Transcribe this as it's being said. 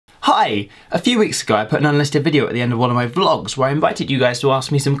Hi! A few weeks ago I put an unlisted video at the end of one of my vlogs where I invited you guys to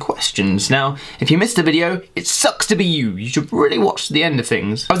ask me some questions. Now, if you missed the video, it sucks to be you. You should really watch the end of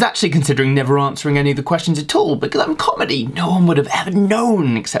things. I was actually considering never answering any of the questions at all because I'm comedy. No one would have ever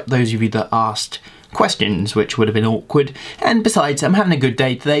known except those of you that asked questions, which would have been awkward. And besides, I'm having a good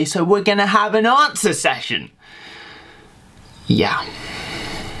day today, so we're gonna have an answer session. Yeah.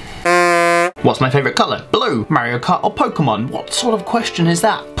 What's my favourite colour? Blue. Mario Kart or Pokemon? What sort of question is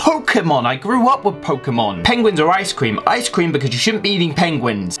that? Pokemon! I grew up with Pokemon. Penguins or ice cream? Ice cream because you shouldn't be eating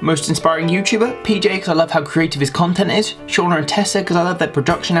penguins. Most inspiring YouTuber? PJ because I love how creative his content is. Shauna and Tessa because I love their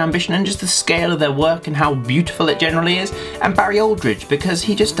production ambition and just the scale of their work and how beautiful it generally is. And Barry Aldridge because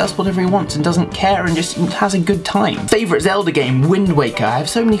he just does whatever he wants and doesn't care and just has a good time. Favourite Zelda game? Wind Waker. I have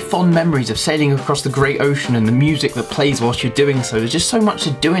so many fond memories of sailing across the great ocean and the music that plays whilst you're doing so. There's just so much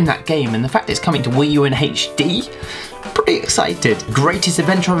to do in that game, and the fact it's coming to Wii U in HD, pretty excited. Greatest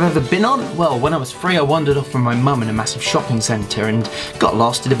adventure I've ever been on? Well, when I was free I wandered off from my mum in a massive shopping centre and got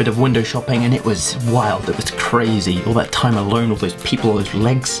lost, did a bit of window shopping, and it was wild, it was crazy. All that time alone, all those people, all those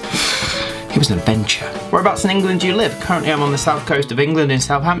legs. It was an adventure. Whereabouts in England do you live? Currently I'm on the south coast of England in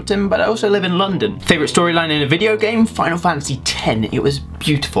Southampton, but I also live in London. Favourite storyline in a video game? Final Fantasy X. It was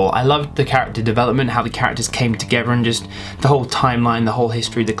beautiful. I loved the character development, how the characters came together and just the whole timeline, the whole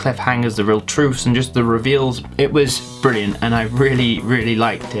history, the cliffhangers, the real truths and just the reveals. It was brilliant and I really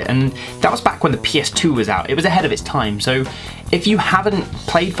liked it. And that was back when the PS2 was out. It was ahead of its time, so if you haven't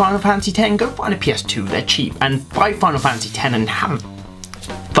played Final Fantasy X, go find a PS2, they're cheap, and buy Final Fantasy X and have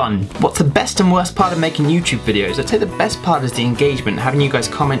fun. What's the best and worst part of making YouTube videos? I'd say the best part is the engagement, having you guys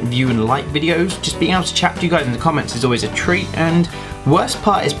comment, view and like videos. Just being able to chat to you guys in the comments is always a treat, and worst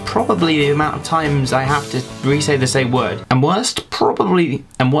part is probably the amount of times I have to re-say the same word. And most frustrating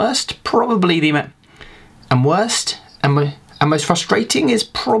is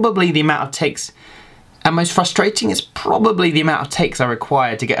probably the amount of takes I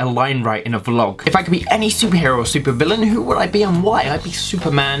require to get a line right in a vlog. If I could be any superhero or supervillain, who would I be and why? I'd be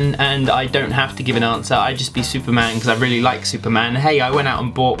Superman, and I don't have to give an answer. I'd just be Superman because I really like Superman. Hey, I went out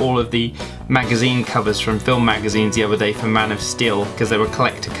and bought all of the magazine covers from film magazines the other day for Man of Steel because they were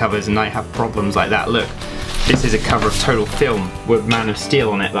collector covers and I have problems like that. Look, this is a cover of Total Film with Man of Steel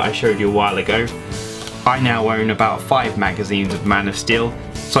on it that I showed you a while ago. I now own about 5 magazines of Man of Steel,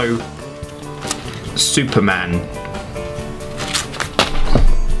 so Superman.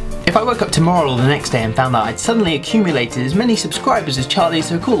 If I woke up tomorrow or the next day and found that I'd suddenly accumulated as many subscribers as Charlie Is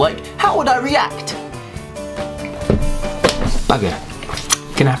So Cool, like, how would I react? Bugger.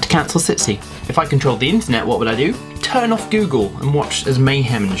 Gonna have to cancel Sitsi. If I controlled the internet, what would I do? Turn off Google and watch as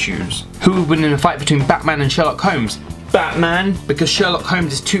mayhem ensues. Who would win in a fight between Batman and Sherlock Holmes? Batman, because Sherlock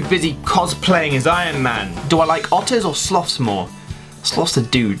Holmes is too busy cosplaying as Iron Man. Do I like otters or sloths more? Sloths are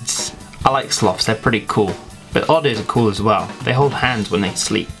dudes. I like sloths, they're pretty cool. But otters are cool as well. They hold hands when they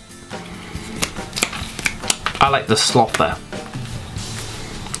sleep. I like the slother.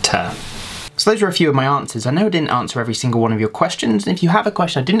 So those are a few of my answers. I know I didn't answer every single one of your questions. If you have a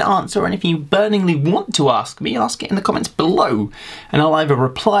question I didn't answer, and if you burningly want to ask me, ask it in the comments below. And I'll either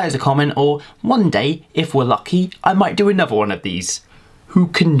reply as a comment, or one day, if we're lucky, I might do another one of these. Who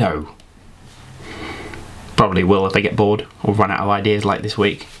can know? Probably will if I get bored or run out of ideas like this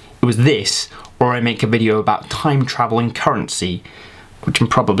week. It was this, or I make a video about time travel and currency, which I'm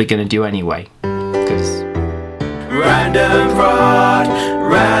probably going to do anyway, because random